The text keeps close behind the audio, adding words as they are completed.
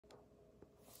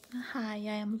Hi, I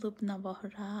am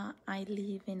Lubna. I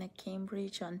live in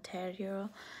Cambridge, Ontario,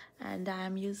 and I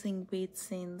am using Veet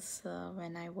since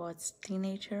when I was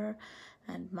teenager,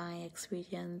 and my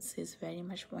experience is very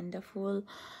much wonderful.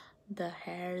 The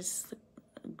hair's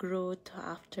growth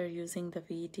after using the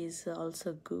Veet is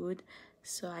also good,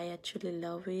 so I actually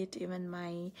love it. Even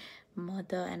my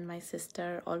mother and my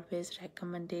sister always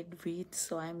recommended Veet,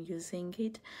 so I'm using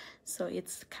it. So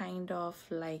it's kind of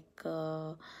like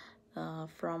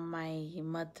from my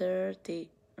mother.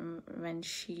 When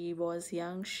she was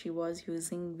young, she was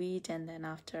using Veet, and then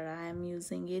after I am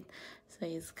using it, so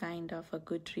it's kind of a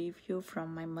good review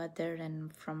from my mother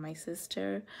and from my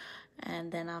sister.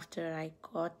 And then after I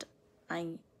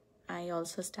I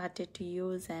also started to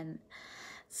use, and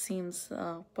seems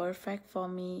perfect for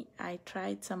me. I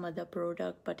tried some other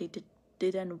product, but it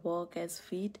didn't work as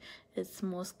Veet. It's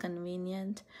most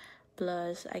convenient,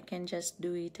 plus I can just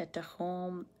do it at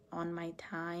home on my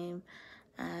time,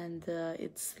 and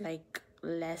it's like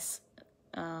less.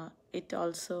 It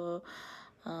also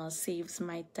saves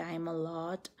my time a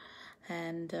lot,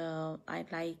 and I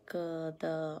like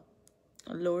the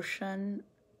lotion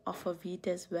of a Veet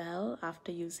as well.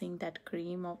 After using that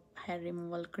cream of hair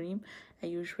removal cream, I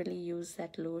usually use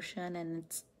that lotion, and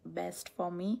it's best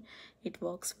for me. It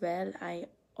works well. I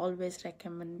always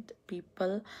recommend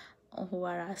people who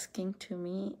are asking to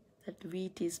me that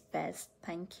Veet is best.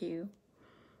 Thank you.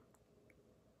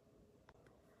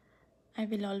 I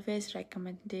will always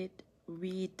recommend it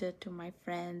Veet to my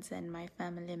friends and my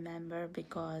family member,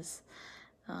 because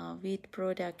Veet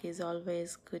product is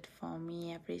always good for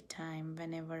me every time,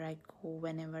 whenever I go,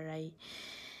 whenever I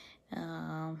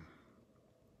uh,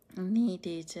 need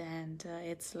it. And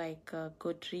it's like a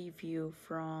good review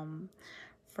from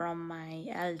my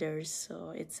elders,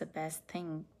 so it's the best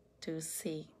thing to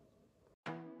see.